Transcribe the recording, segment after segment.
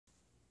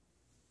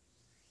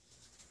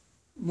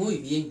Muy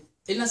bien.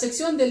 En la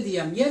sección del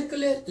día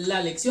miércoles,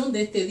 la lección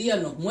de este día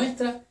nos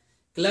muestra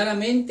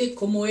claramente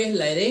cómo es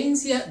la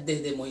herencia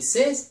desde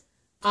Moisés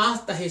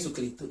hasta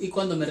Jesucristo. Y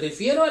cuando me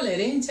refiero a la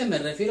herencia, me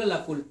refiero a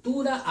la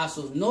cultura, a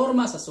sus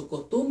normas, a sus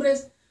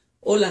costumbres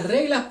o las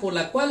reglas por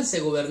las cuales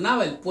se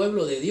gobernaba el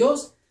pueblo de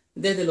Dios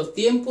desde los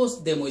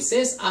tiempos de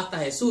Moisés hasta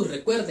Jesús.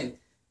 Recuerden,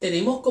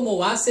 tenemos como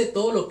base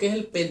todo lo que es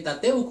el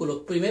Pentateuco, los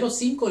primeros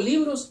 5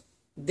 libros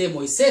de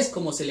Moisés,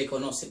 como se le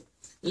conoce.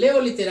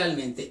 Leo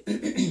literalmente.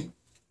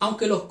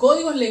 Aunque los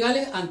códigos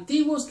legales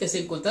antiguos que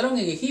se encontraron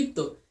en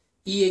Egipto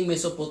y en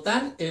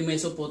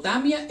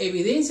Mesopotamia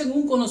evidencian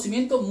un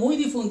conocimiento muy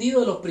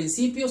difundido de los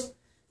principios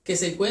que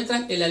se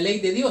encuentran en la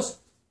ley de Dios,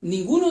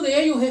 ninguno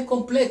de ellos es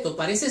completo.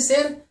 Parece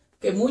ser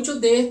que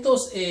muchos de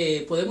estos,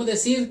 podemos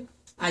decir,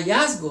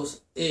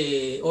 hallazgos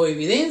o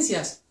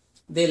evidencias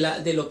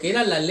de lo que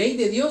era la ley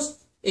de Dios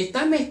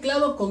están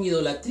mezclados con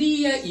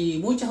idolatría y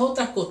muchas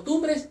otras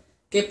costumbres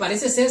que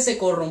parece ser se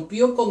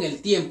corrompió con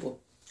el tiempo.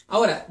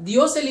 Ahora,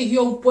 Dios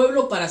eligió a un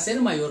pueblo para ser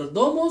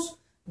mayordomos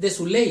de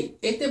su ley.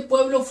 Este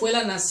pueblo fue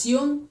la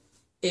nación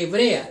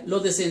hebrea,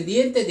 los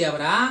descendientes de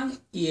Abraham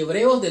y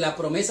hebreos de la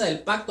promesa del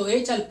pacto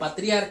hecha al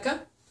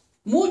patriarca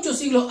muchos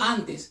siglos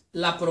antes.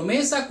 La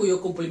promesa cuyo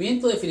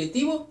cumplimiento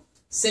definitivo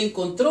se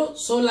encontró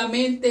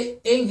solamente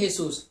en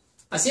Jesús.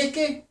 Así es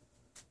que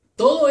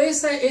todo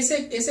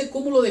ese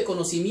cúmulo de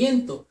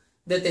conocimiento,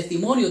 de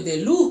testimonio, de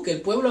luz que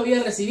el pueblo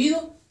había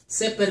recibido,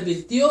 se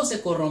pervirtió,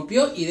 se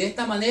corrompió y de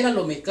esta manera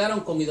lo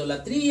mezclaron con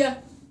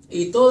idolatría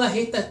y todas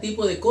estas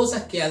tipos de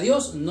cosas que a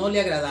Dios no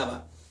le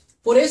agradaba.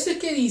 Por eso es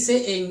que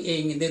dice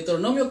en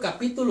Deuteronomio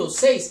capítulo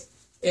 6,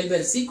 el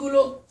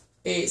versículo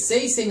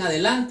 6 en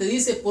adelante,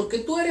 dice, porque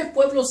tú eres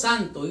pueblo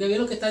santo. Oiga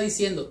bien lo que está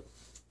diciendo.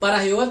 Para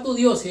Jehová tu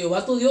Dios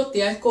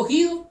te ha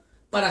escogido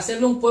para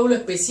hacerle un pueblo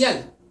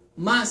especial,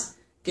 más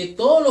que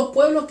todos los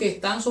pueblos que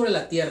están sobre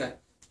la tierra.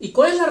 ¿Y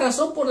cuál es la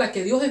razón por la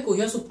que Dios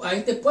escogió a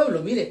este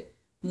pueblo? Mire,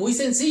 muy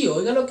sencillo,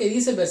 oiga lo que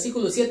dice el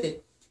versículo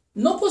 7.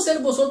 No por ser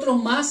vosotros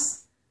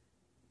más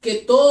que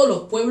todos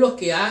los pueblos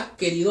que ha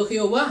querido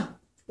Jehová,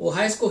 os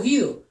ha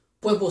escogido,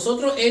 pues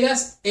vosotros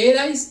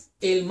erais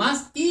el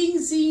más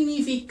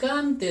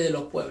insignificante de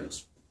los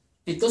pueblos.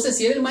 Entonces,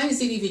 si eres el más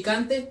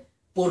insignificante,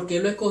 ¿por qué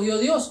lo escogió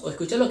Dios? O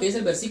escucha lo que dice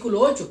el versículo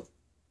 8.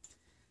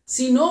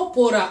 Sino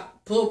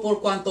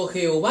por cuanto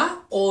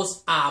Jehová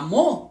os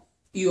amó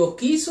y os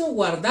quiso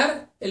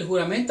guardar el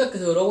juramento que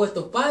juró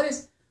vuestros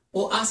padres,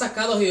 os ha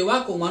sacado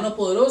Jehová con mano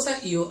poderosa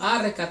y os ha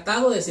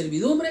rescatado de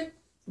servidumbre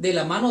de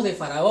la mano de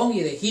Faraón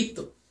y de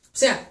Egipto. O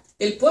sea,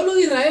 el pueblo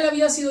de Israel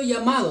había sido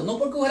llamado, no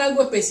porque fuera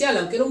algo especial,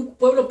 aunque era un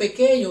pueblo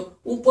pequeño,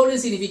 un pueblo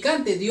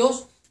insignificante,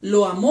 Dios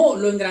lo amó,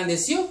 lo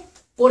engrandeció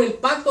por el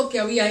pacto que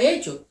había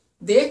hecho.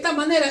 De esta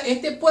manera,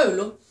 este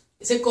pueblo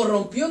se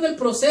corrompió en el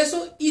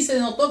proceso y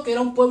se notó que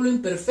era un pueblo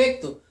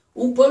imperfecto,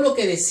 un pueblo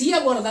que decía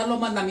guardar los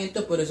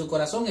mandamientos, pero en su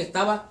corazón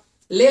estaba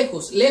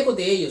lejos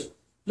de ellos.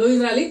 Los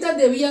israelitas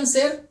debían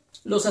ser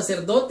los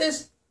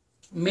sacerdotes,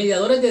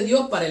 mediadores de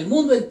Dios para el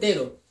mundo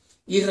entero.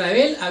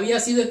 Israel había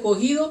sido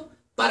escogido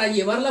para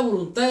llevar la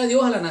voluntad de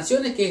Dios a las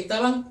naciones que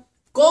estaban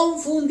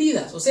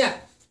confundidas. O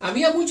sea,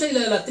 había mucha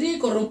idolatría y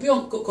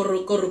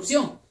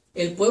corrupción.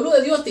 El pueblo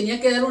de Dios tenía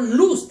que dar una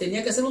luz,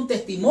 tenía que hacer un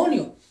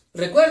testimonio.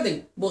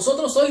 Recuerden,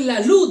 vosotros sois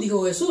la luz,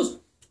 dijo Jesús,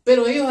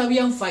 pero ellos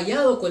habían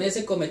fallado con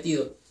ese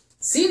cometido.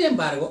 Sin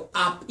embargo,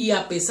 a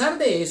pesar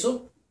de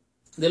eso,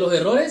 de los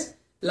errores,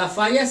 las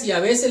fallas y a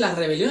veces las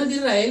rebeliones de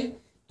Israel,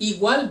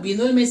 igual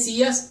vino el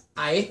Mesías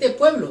a este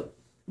pueblo,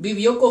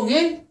 vivió con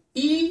él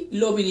y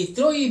lo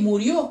ministró y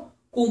murió,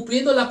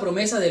 cumpliendo la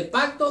promesa del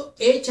pacto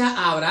hecha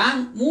a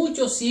Abraham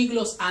muchos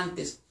siglos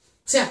antes.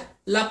 O sea,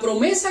 la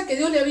promesa que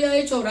Dios le había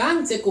hecho a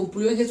Abraham se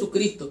cumplió en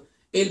Jesucristo.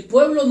 El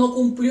pueblo no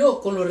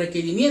cumplió con los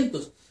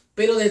requerimientos,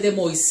 pero desde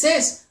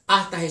Moisés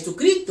hasta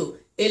Jesucristo,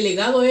 el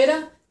legado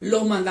era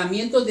los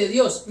mandamientos de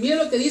Dios.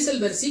 Mira lo que dice el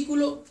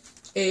versículo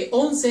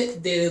 11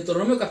 de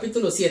Deuteronomio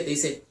capítulo 7.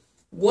 Dice,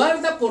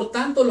 guarda por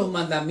tanto los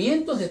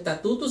mandamientos,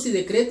 estatutos y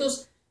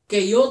decretos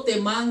que yo te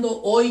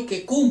mando hoy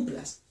que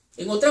cumplas.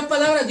 En otras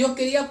palabras, Dios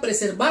quería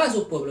preservar a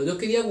su pueblo, Dios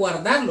quería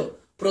guardarlo,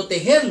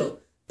 protegerlo,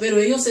 pero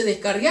ellos se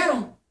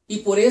descarriaron y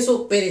por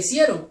eso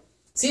perecieron.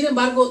 Sin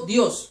embargo,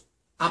 Dios,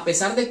 a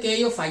pesar de que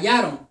ellos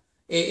fallaron,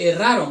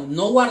 erraron,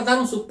 no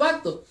guardaron su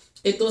pacto,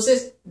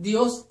 entonces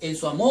Dios en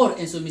su amor,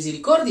 en su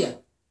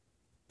misericordia,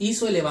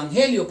 hizo el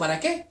evangelio. ¿Para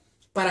qué?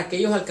 Para que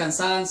ellos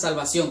alcanzaran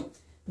salvación.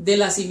 De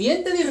la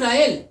simiente de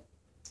Israel,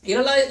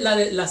 era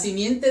la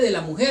simiente de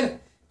la mujer,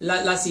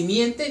 la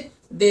simiente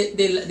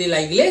de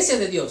la iglesia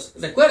de Dios.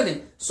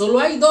 Recuerden, solo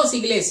hay 2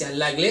 iglesias,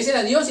 la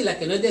iglesia de Dios y la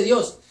que no es de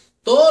Dios.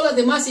 Todas las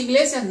demás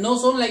iglesias no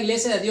son la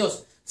iglesia de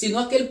Dios, sino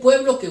aquel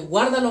pueblo que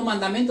guarda los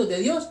mandamientos de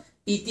Dios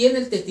y tiene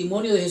el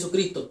testimonio de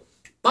Jesucristo.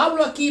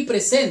 Pablo aquí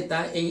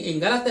presenta, en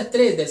Gálatas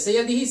 3, del 6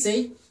 al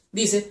 16,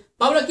 dice,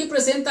 Pablo aquí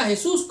presenta a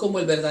Jesús como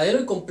el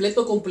verdadero y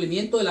completo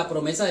cumplimiento de la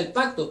promesa del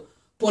pacto.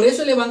 Por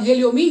eso el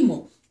evangelio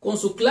mismo, con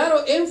su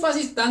claro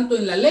énfasis tanto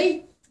en la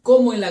ley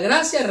como en la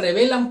gracia,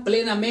 revelan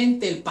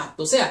plenamente el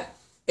pacto. O sea,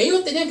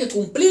 ellos tenían que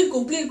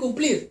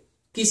cumplir.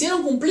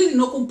 Quisieron cumplir y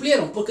no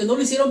cumplieron, porque no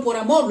lo hicieron por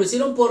amor, lo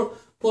hicieron por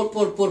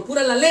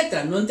pura la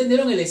letra, no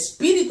entendieron el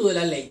espíritu de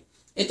la ley.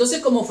 Entonces,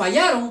 como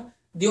fallaron,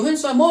 Dios en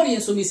su amor y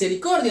en su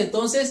misericordia,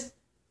 entonces,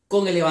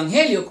 con el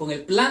evangelio, con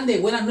el plan de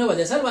buenas nuevas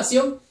de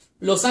salvación,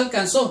 los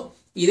alcanzó.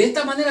 Y de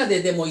esta manera,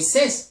 desde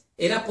Moisés,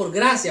 era por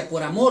gracia,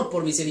 por amor,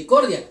 por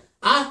misericordia,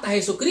 hasta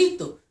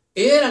Jesucristo,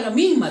 era la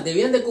misma,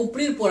 debían de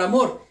cumplir por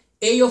amor.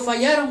 Ellos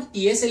fallaron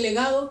y ese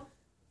legado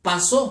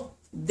pasó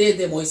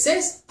desde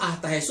Moisés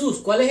hasta Jesús.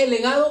 ¿Cuál es el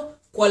legado?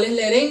 ¿Cuál es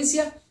la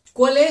herencia?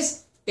 ¿Cuál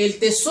es el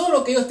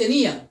tesoro que ellos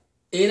tenían?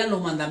 Eran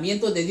los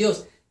mandamientos de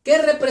Dios, que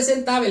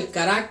representaba el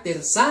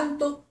carácter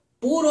santo,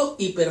 puro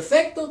y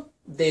perfecto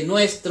de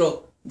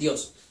nuestro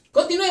Dios.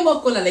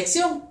 Continuemos con la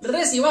lección,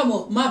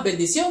 recibamos más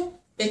bendición.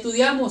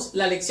 Estudiamos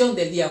la lección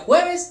del día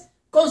jueves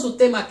con su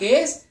tema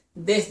que es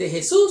desde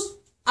Jesús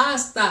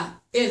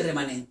hasta el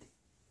remanente.